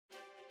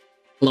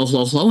Hello,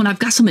 hello, hello, and I've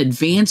got some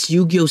advanced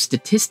Yu-Gi-Oh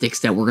statistics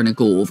that we're going to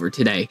go over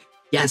today.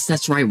 Yes,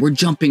 that's right, we're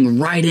jumping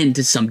right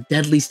into some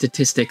deadly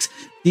statistics.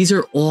 These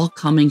are all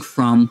coming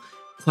from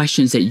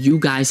questions that you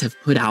guys have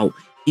put out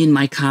in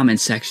my comment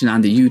section on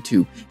the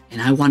YouTube,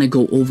 and I want to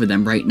go over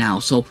them right now.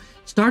 So,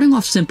 starting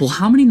off simple,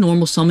 how many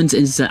normal summons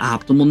is the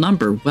optimal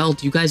number? Well,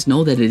 do you guys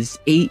know that it is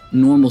 8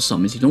 normal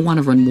summons? You don't want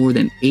to run more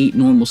than 8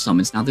 normal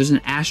summons. Now, there's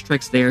an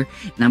asterisk there,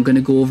 and I'm going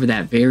to go over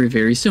that very,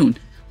 very soon.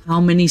 How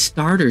many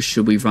starters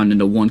should we run in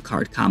a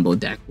 1-card combo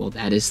deck? Well,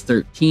 that is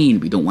 13.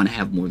 We don't want to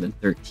have more than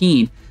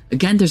 13.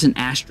 Again, there's an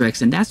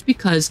asterisk, and that's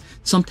because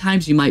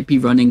sometimes you might be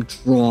running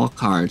draw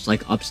cards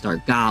like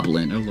Upstart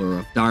Goblin or Lure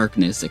of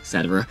Darkness,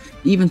 etc.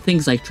 Even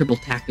things like Triple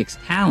Tactics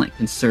Talent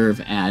can serve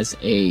as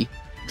a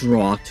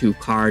draw 2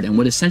 card, and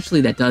what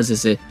essentially that does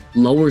is it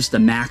lowers the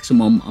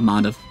maximum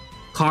amount of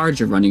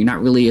cards you're running. You're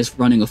not really as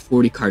running a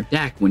 40-card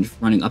deck. When you're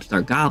running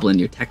Upstart Goblin,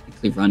 you're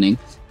technically running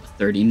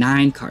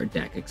 39 card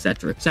deck,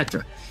 etc,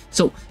 etc.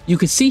 So you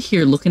can see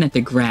here, looking at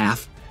the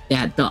graph,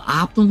 that the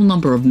optimal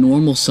number of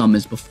normal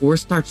summons before it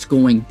starts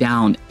going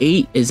down,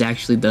 8 is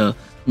actually the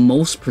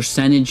most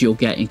percentage you'll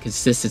get in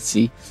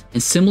consistency.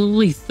 And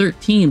similarly,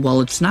 13, while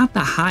it's not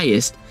the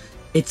highest,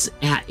 it's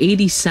at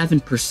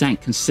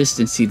 87%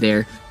 consistency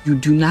there. You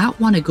do not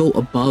want to go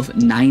above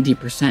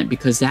 90%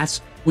 because that's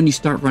when you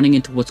start running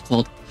into what's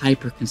called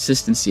hyper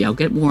consistency. I'll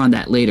get more on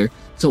that later.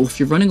 So if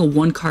you're running a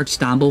 1-card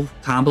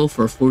combo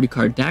for a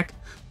 40-card deck,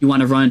 you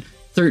want to run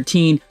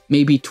 13,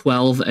 maybe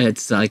 12.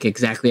 It's like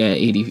exactly at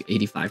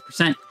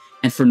 85%.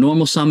 And for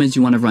normal summons,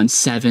 you want to run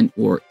 7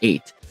 or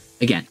 8.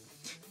 Again,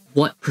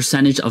 what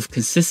percentage of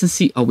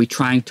consistency are we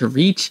trying to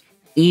reach?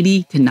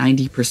 80 to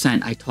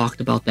 90%. I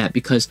talked about that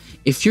because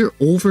if you're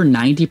over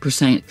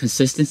 90%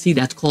 consistency,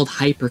 that's called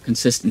hyper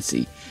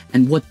consistency.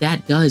 And what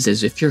that does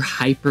is if you're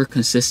hyper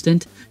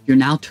consistent, you're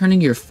now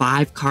turning your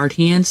 5-card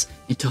hands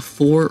into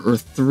 4 or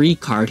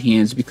 3-card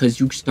hands because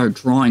you start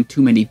drawing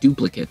too many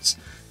duplicates.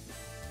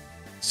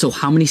 So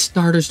how many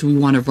starters do we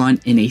want to run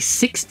in a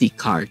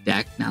 60-card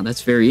deck? Now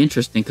that's very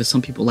interesting because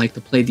some people like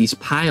to play these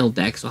pile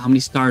decks. So how many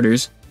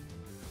starters,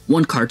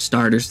 1-card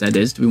starters that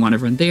is, do we want to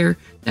run there?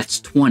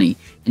 That's 20.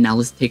 And now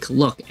let's take a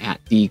look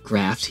at the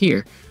graphs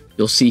here.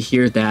 You'll see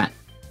here that,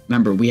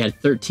 remember, we had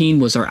 13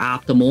 was our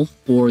optimal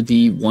for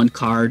the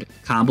 1-card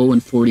combo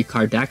and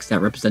 40-card decks.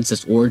 That represents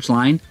this orange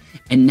line.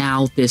 And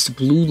now this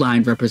blue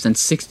line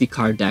represents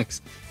 60-card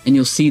decks. And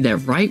you'll see that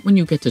right when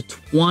you get to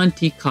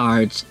 20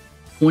 cards,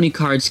 20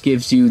 cards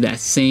gives you that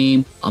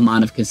same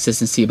amount of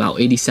consistency, about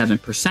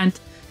 87%.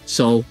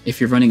 So if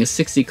you're running a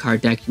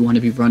 60-card deck, you want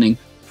to be running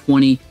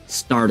 20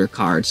 starter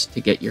cards to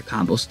get your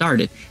combo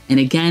started. And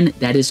again,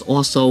 that is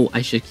also,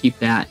 I should keep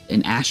that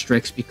an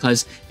asterisk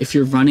because if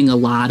you're running a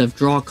lot of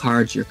draw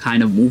cards, you're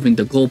kind of moving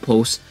the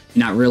goalposts.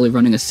 You're not really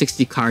running a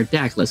 60-card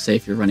deck. Let's say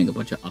if you're running a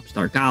bunch of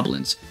Upstart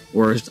Goblins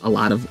or a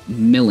lot of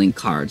milling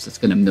cards, that's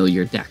going to mill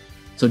your deck.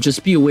 So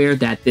just be aware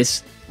that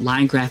this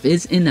line graph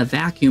is in a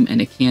vacuum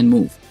and it can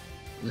move.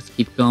 Let's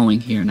keep going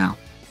here now.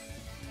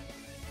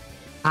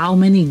 How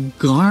many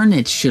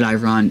garnets should I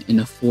run in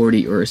a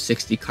 40 or a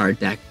 60 card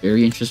deck?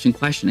 Very interesting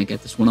question. I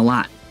get this one a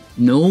lot.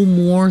 No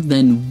more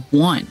than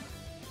 1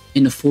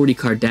 in a 40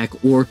 card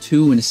deck or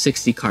 2 in a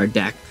 60 card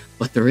deck.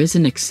 But there is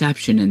an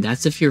exception, and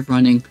that's if you're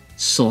running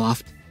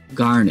soft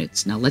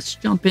garnets. Now let's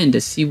jump in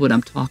to see what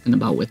I'm talking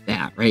about with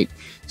that, right?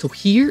 So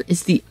here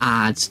is the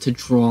odds to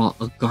draw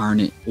a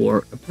garnet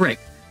or a brick.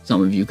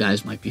 Some of you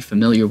guys might be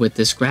familiar with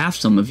this graph,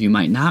 some of you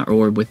might not,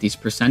 or with these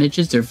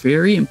percentages. They're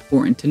very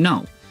important to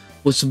know.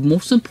 What's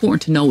most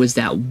important to know is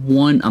that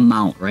one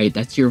amount, right?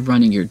 That's you're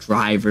running your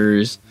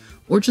drivers,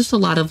 or just a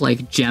lot of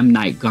like Gem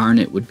Knight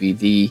Garnet would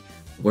be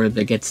where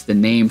that gets the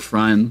name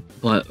from,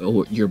 but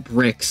your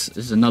bricks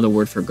is another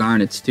word for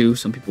garnets too,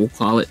 some people will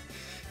call it.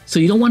 So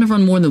you don't want to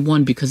run more than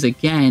 1 because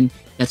again,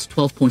 that's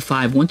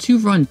 12.5. Once you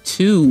run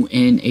 2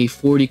 in a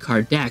 40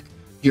 card deck,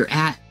 you're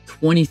at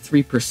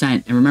 23%.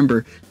 And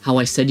remember how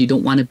I said you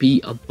don't want to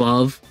be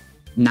above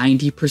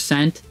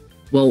 90%?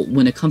 Well,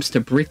 when it comes to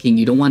bricking,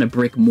 you don't want to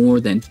brick more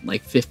than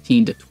like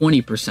 15 to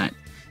 20%.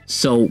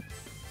 So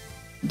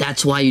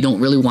that's why you don't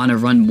really want to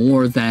run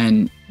more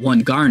than 1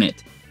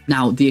 garnet.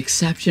 Now, the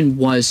exception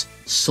was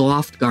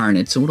soft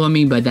garnet. So what do I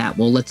mean by that?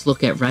 Well, let's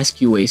look at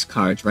Rescue Ace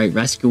cards, right?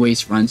 Rescue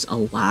Ace runs a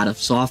lot of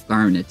soft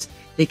garnets.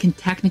 They can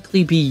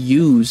technically be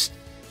used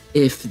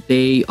if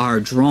they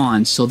are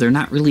drawn, so they're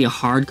not really a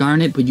hard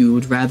garnet, but you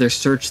would rather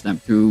search them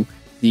through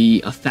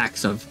the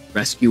effects of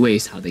Rescue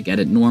Ace, how they get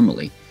it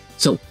normally.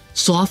 So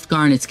soft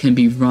garnets can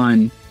be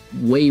run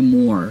way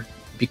more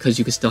because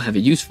you can still have a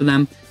use for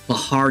them, but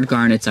hard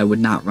garnets I would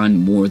not run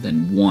more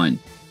than 1.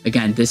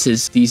 Again,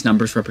 these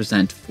numbers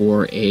represent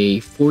for a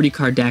 40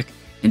 card deck,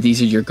 and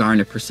these are your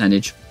garnet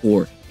percentage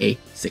for a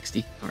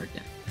 60 card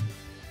deck.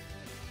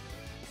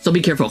 So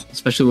be careful,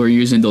 especially when we're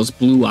using those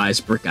blue eyes,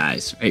 brick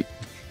eyes, right?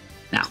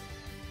 Now,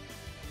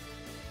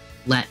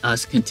 let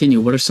us continue.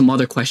 What are some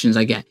other questions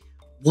I get?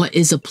 What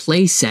is a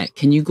playset?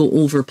 Can you go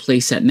over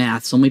playset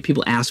math? So many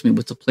people ask me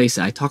what's a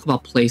playset. I talk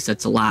about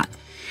playsets a lot.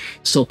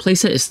 So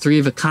playset is 3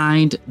 of a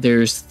kind.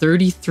 There's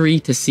 33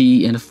 to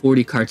see in a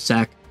 40 card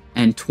deck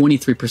and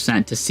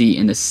 23% to see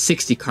in a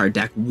 60 card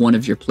deck, one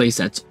of your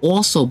playsets.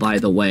 Also, by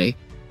the way,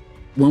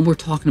 when we're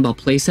talking about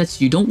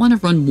playsets, you don't want to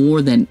run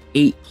more than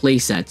 8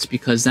 playsets,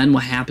 because then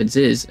what happens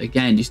is,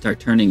 again, you start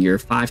turning your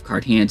 5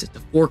 card hands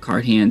into 4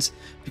 card hands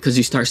because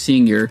you start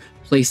seeing your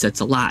playsets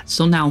a lot.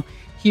 So now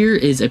here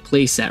is a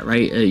playset,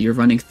 right? You're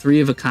running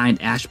 3 of a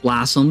kind Ash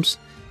Blossoms.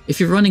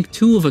 If you're running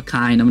 2 of a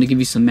kind, I'm going to give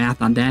you some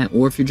math on that,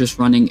 or if you're just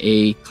running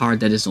a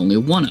card that is only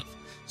 1 of.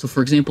 So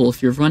for example,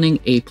 if you're running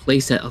a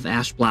playset of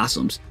Ash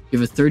Blossoms, you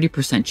have a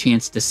 30%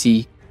 chance to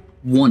see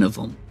 1 of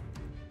them.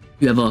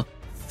 You have a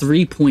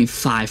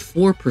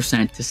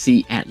 3.54% to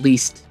see at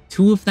least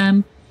 2 of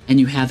them, and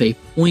you have a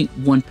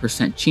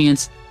 0.1%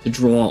 chance to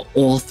draw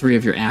all 3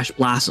 of your Ash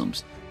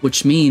Blossoms,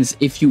 which means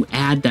if you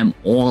add them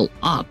all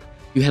up,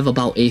 you have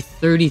about a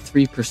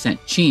 33%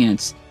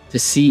 chance to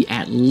see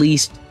at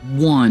least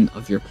 1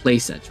 of your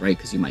playsets, right?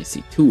 Because you might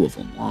see 2 of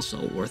them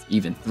also, or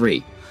even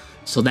 3.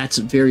 So that's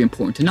very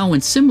important to know.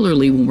 And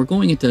similarly, when we're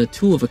going into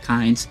 2 of a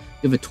kinds,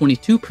 you have a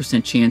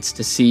 22% chance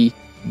to see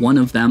 1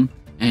 of them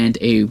and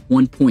a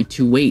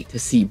 1.28 to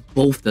see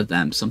both of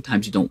them.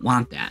 Sometimes you don't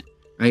want that,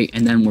 right?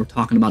 And then we're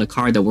talking about a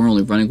card that we're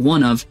only running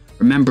 1 of.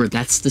 Remember,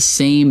 that's the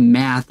same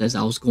math as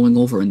I was going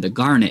over in the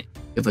Garnet.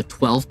 You have a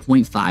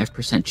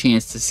 12.5%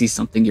 chance to see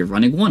something you're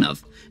running 1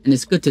 of. And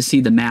it's good to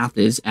see the math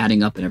is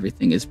adding up and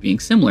everything is being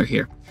similar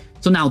here.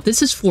 So now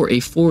this is for a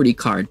 40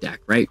 card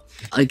deck, right?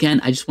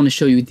 Again, I just want to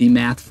show you the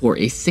math for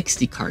a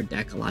 60 card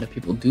deck. A lot of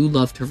people do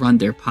love to run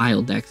their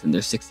pile decks and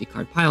their 60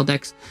 card pile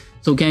decks.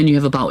 So again, you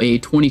have about a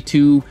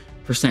 22%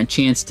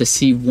 chance to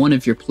see 1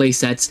 of your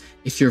playsets.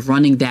 If you're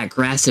running that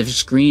aggressive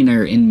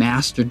screener in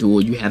Master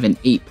Duel, you have an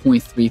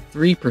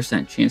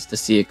 8.33% chance to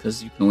see it,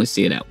 because you can only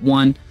see it at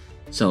 1.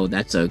 So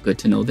that's good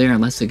to know there,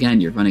 unless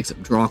again you're running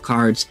some draw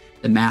cards.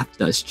 The math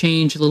does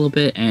change a little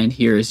bit, and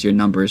here's your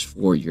numbers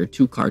for your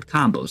 2 card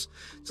combos.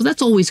 So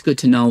that's always good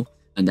to know,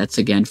 and that's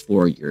again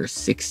for your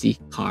 60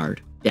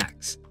 card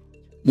decks.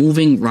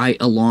 Moving right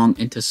along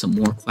into some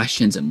more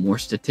questions and more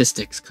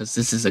statistics, because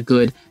this is a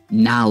good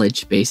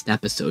knowledge-based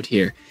episode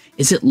here.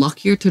 Is it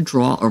luckier to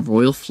draw a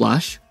Royal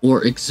Flush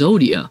or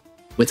Exodia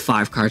with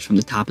 5 cards from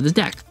the top of the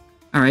deck?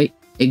 All right,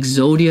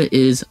 Exodia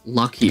is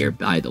luckier,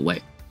 by the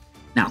way.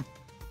 Now,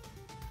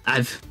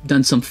 I've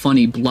done some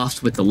funny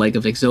bluffs with the leg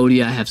of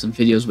Exodia. I have some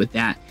videos with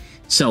that.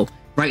 So,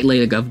 right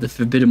leg of the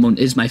Forbidden Moon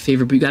is my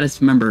favorite, but you gotta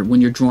remember, when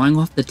you're drawing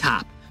off the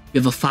top,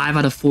 you have a 5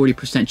 out of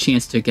 40%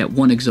 chance to get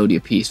 1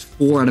 Exodia piece,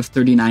 4 out of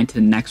 39 to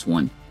the next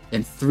one,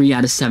 then 3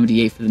 out of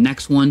 78 for the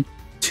next one,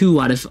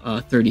 2 out of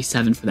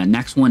 37 for that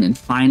next one, and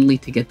finally,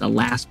 to get the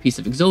last piece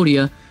of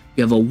Exodia,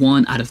 you have a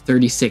 1 out of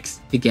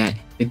 36 to get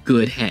the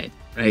good head,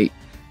 right?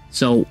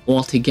 So,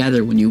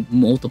 altogether, when you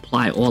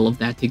multiply all of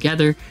that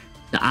together,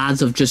 the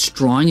odds of just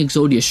drawing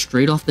Exodia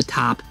straight off the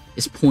top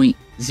is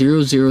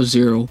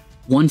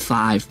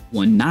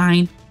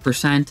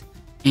 0.0001519%,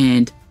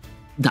 and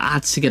the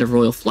odds to get a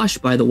Royal Flush,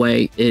 by the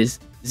way, is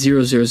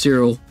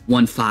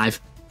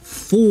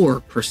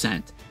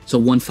 0.00154%. So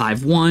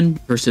 151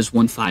 versus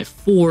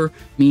 154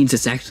 means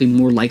it's actually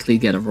more likely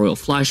to get a Royal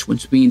Flush,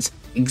 which means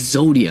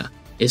Exodia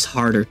is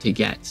harder to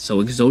get.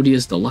 So Exodia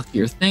is the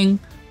luckier thing.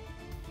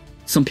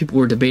 Some people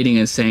were debating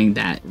and saying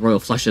that Royal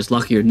Flush is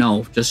luckier.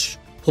 No, just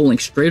pulling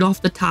straight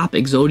off the top,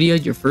 Exodia,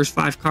 your first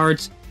 5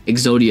 cards,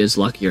 Exodia is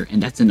luckier,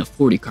 and that's in a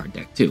 40 card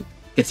deck too.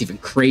 It gets even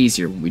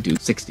crazier when we do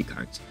 60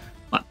 cards.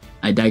 But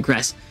I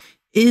digress.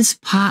 Is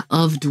Pot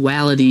of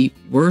Duality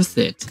worth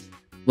it?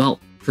 Well,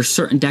 for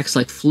certain decks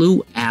like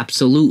Flu,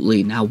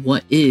 absolutely. Now,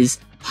 what is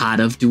Pot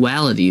of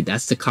Duality?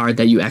 That's the card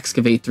that you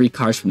excavate 3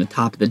 cards from the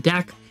top of the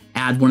deck,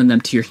 add 1 of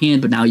them to your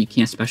hand, but now you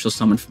can't special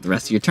summon for the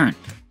rest of your turn.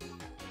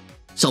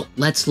 So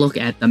let's look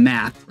at the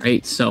math,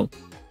 right? So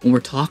when we're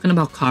talking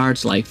about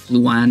cards like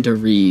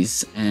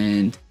Fluanderies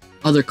and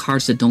other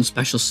cards that don't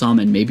special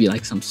summon, maybe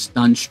like some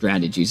stun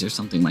strategies or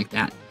something like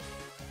that,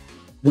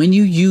 when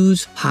you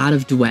use Pot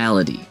of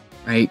Duality,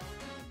 right?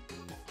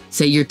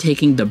 Say you're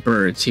taking the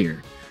birds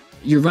here.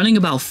 You're running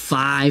about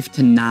 5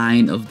 to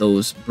 9 of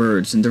those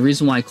birds. And the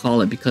reason why I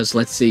call it, because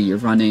let's say you're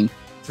running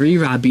 3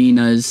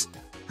 Rabinas,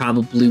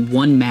 probably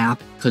 1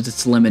 map because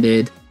it's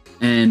limited,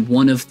 and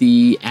 1 of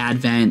the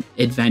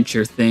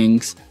adventure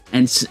things.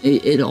 And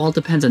it all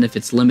depends on if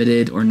it's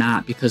limited or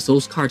not, because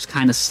those cards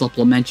kind of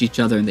supplement each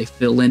other and they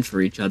fill in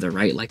for each other,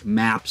 right? Like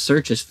map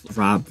searches for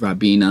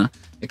Rabina,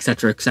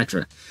 etc.,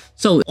 etc.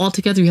 So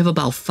altogether, you have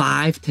about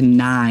 5 to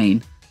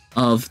 9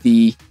 of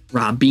the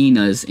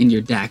Rabinas in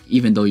your deck,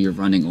 even though you're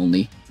running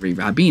only 3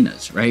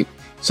 Rabinas, right?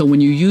 So when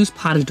you use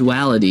Pot of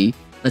Duality,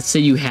 let's say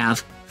you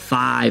have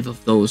 5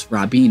 of those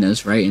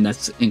Rabinas, right? And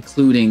that's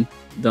including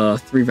the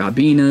 3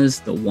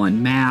 Rabinas, the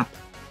 1 map,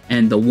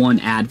 and the 1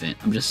 Advent.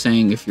 I'm just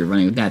saying if you're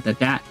running with that,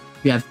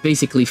 you have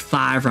basically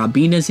 5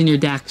 Rabinas in your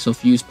deck. So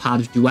if you use Pot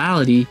of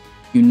Duality,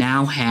 you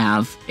now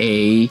have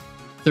a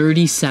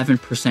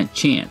 37%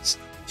 chance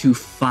to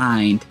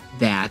find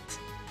that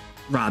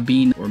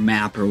Rabin or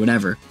map or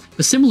whatever.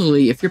 But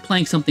similarly, if you're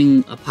playing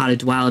something, a Pot of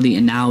Duality,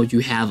 and now you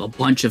have a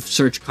bunch of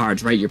search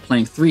cards, right? You're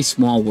playing 3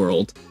 Small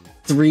World,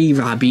 3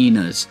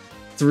 Rabinas,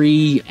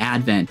 3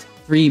 Advent,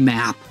 3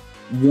 map,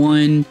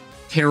 1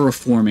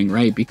 terraforming,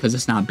 right? Because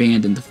it's not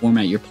banned in the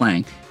format you're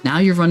playing. Now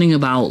you're running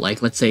about,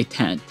 like, let's say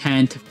 10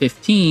 to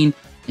 15,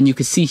 and you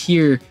can see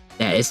here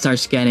that it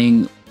starts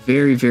getting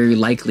very, very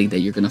likely that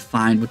you're going to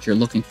find what you're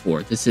looking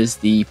for. This is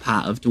the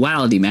Pot of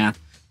Duality map.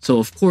 So,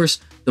 of course,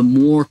 the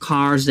more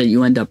cards that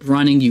you end up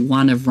running, you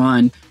want to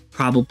run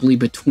probably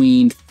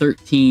between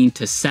 13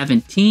 to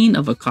 17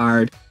 of a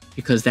card,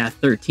 because that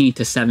 13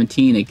 to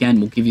 17, again,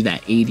 will give you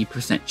that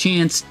 80%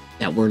 chance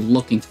that we're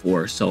looking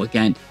for. So,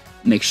 again,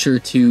 make sure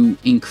to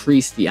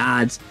increase the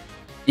odds.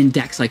 In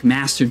decks like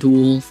Master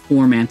Duel,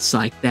 formats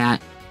like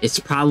that, it's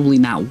probably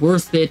not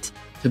worth it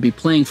to be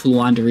playing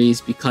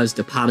Fluanderies because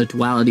the Pot of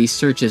Duality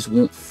searches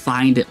won't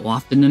find it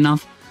often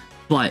enough.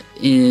 But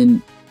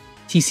in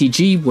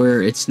TCG,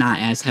 where it's not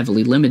as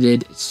heavily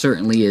limited, it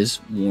certainly is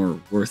more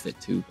worth it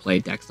to play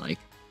decks like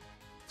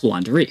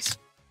Fluanderies.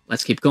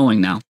 Let's keep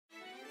going now.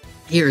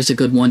 Here's a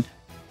good one.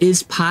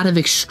 Is Pot of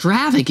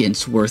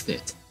Extravagance worth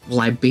it?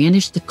 Will I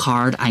banish the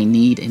card I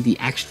need in the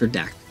extra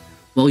deck?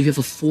 Well, you have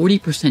a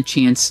 40%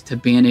 chance to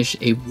banish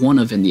a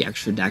 1-of in the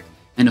extra deck,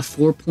 and a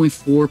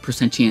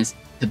 4.4% chance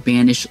to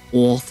banish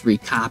all 3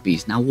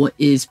 copies. Now, what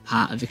is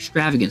Pot of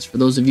Extravagance? For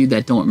those of you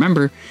that don't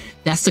remember,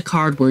 that's the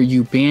card where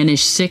you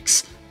banish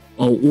 6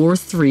 or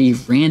 3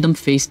 random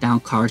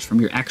face-down cards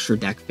from your extra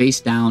deck face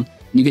down,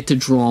 and you get to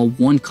draw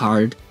 1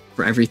 card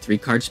for every 3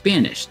 cards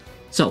banished.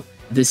 So,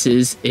 this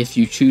is if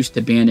you choose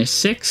to banish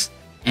 6,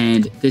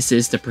 and this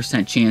is the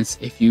percent chance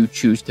if you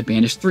choose to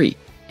banish 3.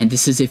 And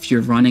this is if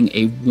you're running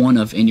a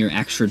 1-of in your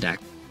extra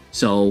deck.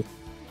 So,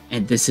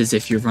 and this is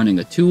if you're running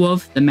a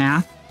 2-of, the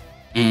math.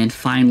 And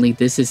finally,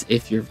 this is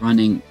if you're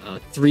running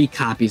 3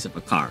 copies of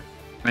a card,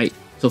 right?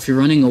 So if you're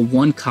running a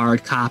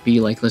 1-card copy,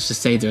 like let's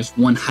just say there's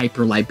 1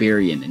 Hyper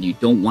Librarian and you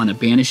don't want to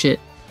banish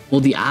it,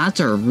 well, the odds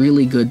are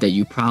really good that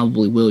you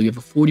probably will. You have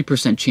a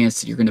 40%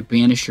 chance that you're going to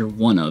banish your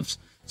 1-ofs.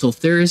 So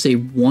if there is a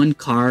 1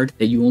 card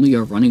that you only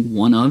are running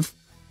 1 of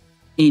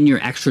in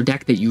your extra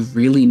deck that you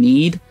really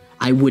need,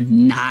 I would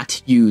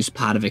not use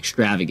Pot of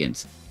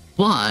Extravagance.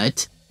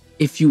 But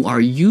if you are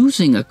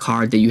using a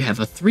card that you have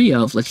a 3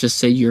 of, let's just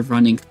say you're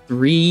running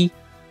 3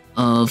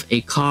 of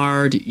a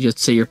card,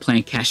 let's say you're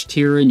playing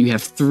Kashtira and you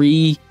have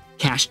 3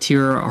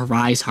 Kashtira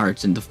Arise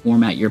Hearts in the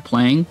format you're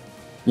playing,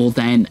 well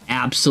then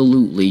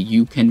absolutely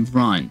you can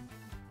run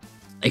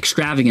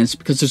Extravagance,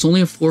 because there's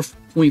only a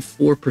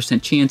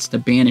 4.4% chance to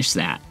banish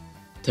that,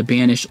 to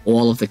banish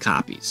all of the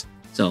copies.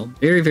 So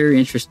very, very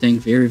interesting,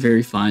 very,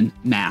 very fun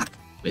map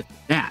with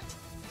that.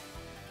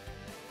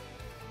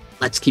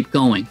 Let's keep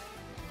going.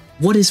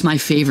 What is my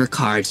favorite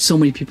card? So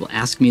many people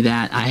ask me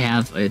that. I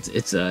have,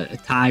 it's a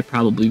tie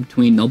probably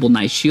between Noble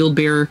Knight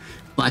Shieldbearer,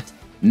 but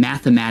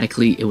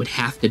mathematically it would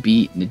have to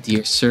be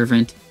Nadir's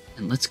Servant.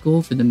 And let's go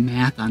over the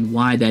math on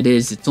why that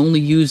is. It's only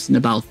used in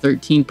about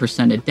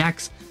 13% of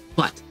decks,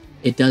 but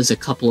it does a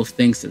couple of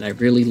things that I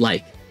really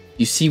like.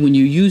 You see, when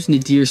you use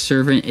Nadir's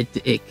Servant,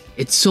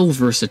 it's so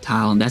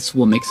versatile, and that's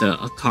what makes a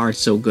card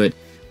so good.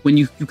 When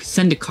you can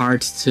send a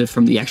card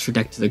from the extra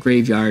deck to the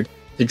graveyard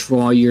to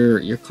draw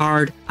your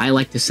card, I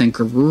like to send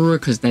Garura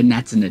because then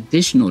that's an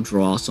additional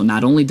draw. So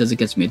not only does it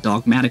get me a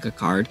Dogmatica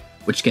card,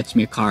 which gets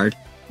me a card,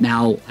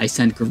 now I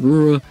send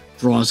Garura,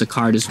 draws a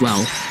card as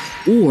well.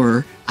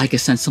 Or I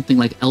could send something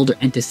like Elder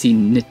Entity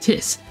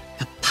Natis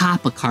to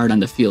pop a card on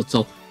the field.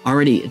 So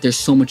already there's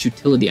so much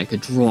utility. I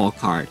could draw a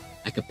card,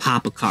 I could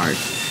pop a card.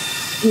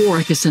 Or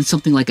I could send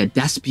something like a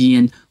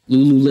Despian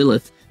Lulu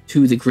Lilith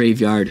to the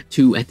graveyard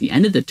to, at the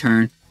end of the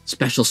turn,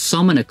 special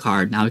summon a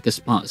card. Now I could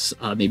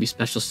maybe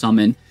special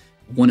summon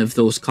one of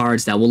those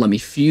cards that will let me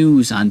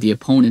fuse on the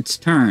opponent's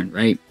turn,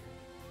 right?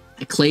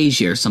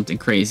 Ecclesia or something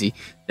crazy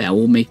that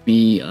will make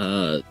me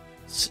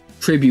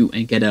tribute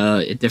and get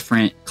a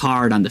different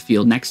card on the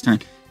field next turn.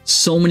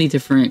 So many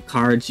different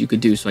cards you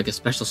could do. So I could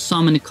special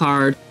summon a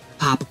card,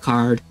 pop a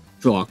card,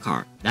 draw a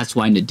card. That's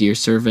why Nadir's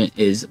Servant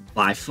is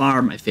by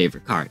far my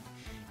favorite card.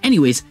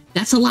 Anyways,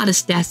 that's a lot of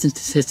stats and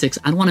statistics.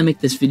 I don't want to make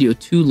this video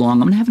too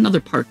long. I'm going to have another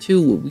part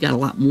 2 where we got a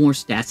lot more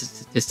stats and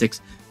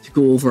statistics to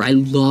go over. I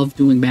love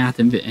doing math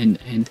and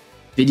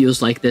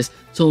videos like this.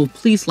 So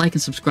please like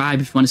and subscribe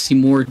if you want to see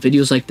more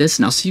videos like this,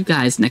 and I'll see you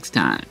guys next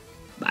time.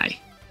 Bye.